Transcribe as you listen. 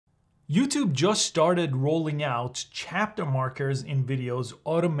YouTube just started rolling out chapter markers in videos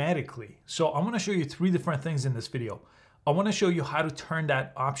automatically. So I'm going to show you 3 different things in this video. I want to show you how to turn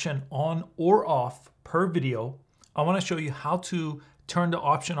that option on or off per video. I want to show you how to turn the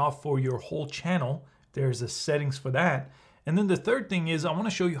option off for your whole channel. There's a settings for that. And then the third thing is I want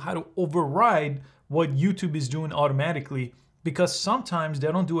to show you how to override what YouTube is doing automatically, because sometimes they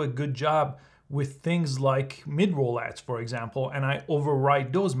don't do a good job with things like mid-roll ads, for example, and I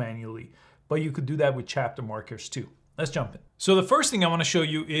override those manually. But you could do that with chapter markers too. Let's jump in. So the first thing I want to show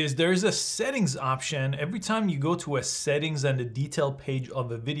you is there's a settings option. Every time you go to a settings and the detail page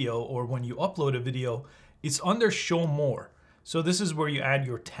of a video, or when you upload a video, it's under show more. So this is where you add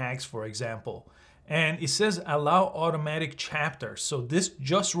your tags, for example. And it says allow automatic chapters. So this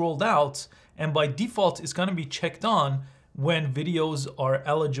just rolled out, and by default, it's going to be checked on when videos are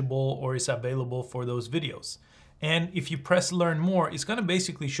eligible or is available for those videos. And if you press learn more, it's going to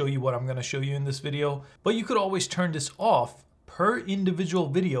basically show you what I'm going to show you in this video. But you could always turn this off per individual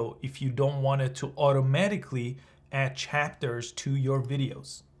video if you don't want it to automatically add chapters to your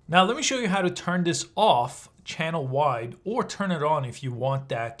videos. Now let me show you how to turn this off channel wide, or turn it on if you want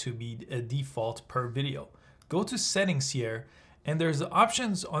that to be a default per video. Go to settings here, and there's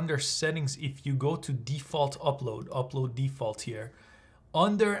options under settings. If you go to default upload default here,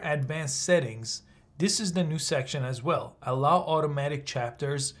 under advanced settings, this is the new section as well, allow automatic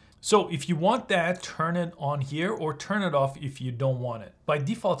chapters. So if you want that, turn it on here, or turn it off if you don't want it. By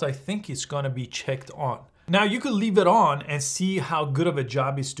default, I think it's gonna be checked on. Now you could leave it on and see how good of a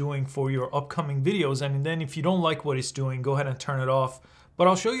job it's doing for your upcoming videos. And then if you don't like what it's doing, go ahead and turn it off. But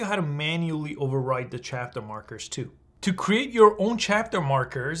I'll show you how to manually override the chapter markers too. To create your own chapter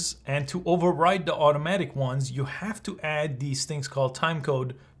markers and to override the automatic ones, you have to add these things called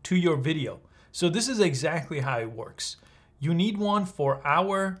timecode to your video. So this is exactly how it works. You need one for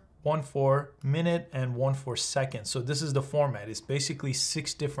hour, one for minute, and one for second. So this is the format. It's basically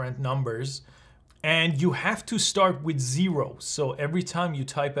 6 different numbers. And you have to start with 0. So every time you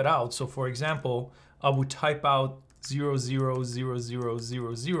type it out, so for example, I would type out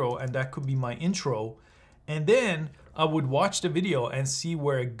 000000, and that could be my intro. And then I would watch the video and see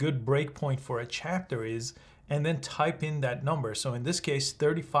where a good breakpoint for a chapter is, and then type in that number. So in this case,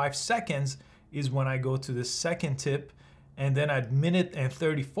 35 seconds is when I go to the second tip. And then at minute and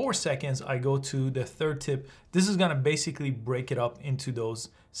 34 seconds, I go to the third tip. This is gonna basically break it up into those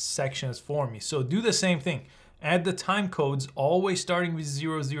sections for me. So do the same thing. Add the time codes, always starting with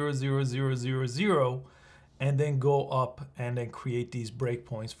 000000, and then go up and then create these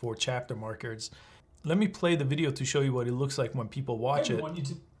breakpoints for chapter markers. Let me play the video to show you what it looks like when people watch it.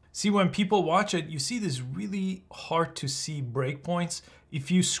 See, when people watch it, you see this really hard to see breakpoints.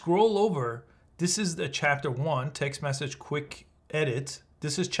 If you scroll over, this is the chapter 1, text message, quick edit.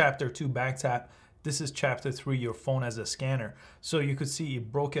 This is chapter 2, back tap. This is chapter 3, your phone as a scanner. So you could see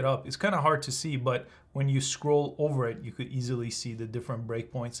it broke it up. It's kind of hard to see, but when you scroll over it, you could easily see the different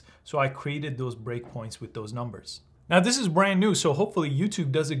breakpoints. So I created those breakpoints with those numbers. Now this is brand new, so hopefully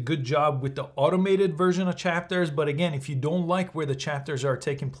YouTube does a good job with the automated version of chapters. But again, if you don't like where the chapters are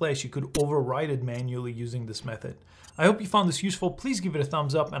taking place, you could override it manually using this method. I hope you found this useful. Please give it a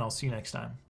thumbs up, and I'll see you next time.